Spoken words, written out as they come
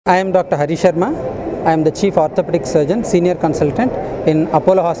I am Dr. Sharma. I am the Chief Orthopedic Surgeon, Senior Consultant in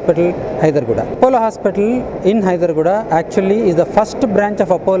Apollo Hospital, Hyderabad. Apollo Hospital in Hyderabad actually is the first branch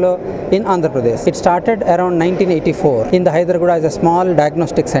of Apollo in Andhra Pradesh. It started around 1984 in the Hyderabad as a small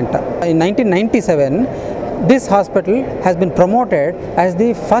diagnostic center. In 1997, this hospital has been promoted as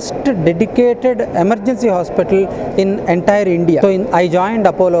the first dedicated emergency hospital in entire India. So I joined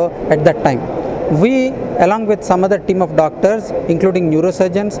Apollo at that time. We, along with some other team of doctors, including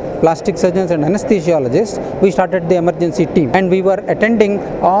neurosurgeons, plastic surgeons and anesthesiologists, we started the emergency team, and we were attending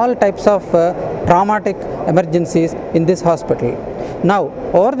all types of traumatic emergencies in this hospital. Now,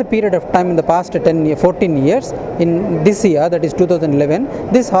 over the period of time in the past 14 years, in this year, that is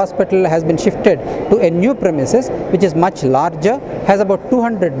 2011, this hospital has been shifted to a new premises which is much larger, has about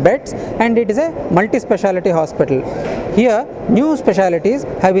 200 beds, and it is a multi-speciality hospital. Here, new specialities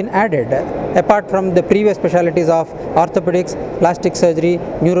have been added apart from the previous specialities of orthopedics, plastic surgery,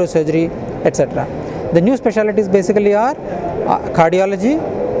 neurosurgery, etc. The new specialities basically are cardiology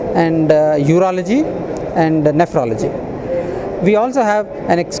and urology and nephrology. We also have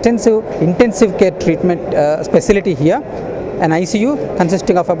an extensive intensive care treatment facility here, an ICU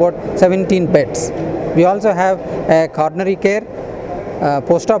consisting of about 17 beds. We also have a coronary care,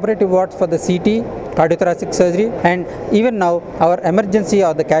 post-operative wards for the CT, cardiothoracic surgery, and even now our emergency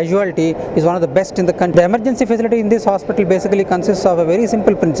or the casualty is one of the best in the country. The emergency facility in this hospital basically consists of a very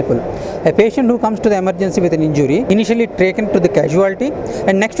simple principle. A patient who comes to the emergency with an injury, initially taken to the casualty,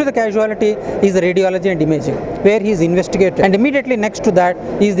 and next to the casualty is the radiology and imaging, where he is investigated, and immediately next to that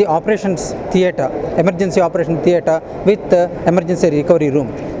is the operations theatre, emergency operation theatre with the emergency recovery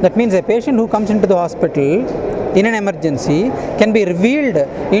room. That means a patient who comes into the hospital in an emergency can be revealed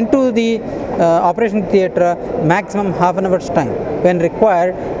into the operation theatre maximum half an hour's time. When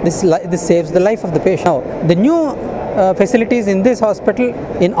required, this saves the life of the patient. Now, the new facilities in this hospital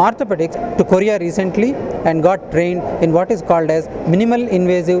in orthopedics to Korea recently and got trained in what is called as minimal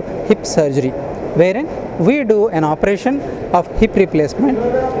invasive hip surgery, wherein we do an operation of hip replacement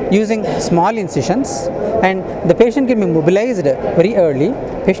using small incisions, and the patient can be mobilized very early.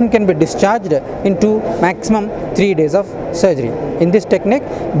 Patient can be discharged into maximum 3 days of surgery. In this technique,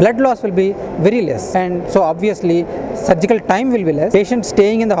 blood loss will be very less, and so obviously surgical time will be less, patient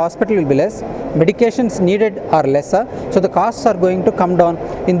staying in the hospital will be less, medications needed are lesser, so the costs are going to come down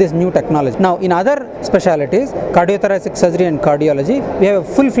in this new technology. Now, in other specialities, cardiothoracic surgery and cardiology, we have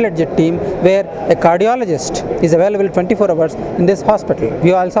a full-fledged team where a cardiologist is available 24 hours in this hospital.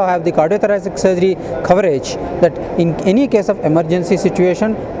 We also have the cardiothoracic surgery coverage that in any case of emergency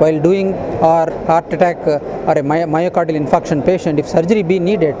situation while doing or heart attack or a myocardial infarction patient, if surgery be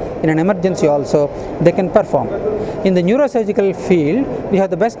needed in an emergency also, they can perform. In the neurosurgical field, we have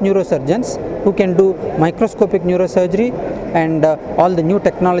the best neurosurgeons who can do microscopic neurosurgery and all the new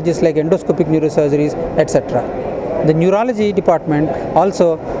technologies like endoscopic neurosurgeries, etc. The neurology department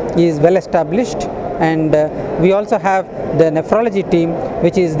also is well established, and we also have the nephrology team,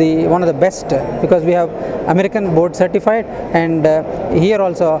 which is one of the best because we have American board certified, and here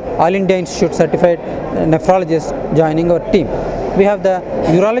also All India Institute certified nephrologists joining our team. We have the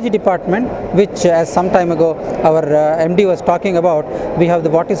urology department, which as some time ago our MD was talking about. We have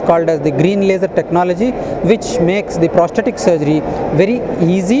what is called as the green laser technology, which makes the prosthetic surgery very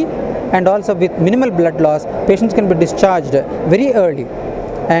easy, and also with minimal blood loss, patients can be discharged very early.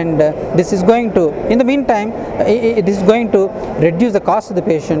 And this is going to, in the meantime, this is going to reduce the cost of the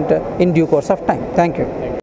patient in due course of time. Thank you.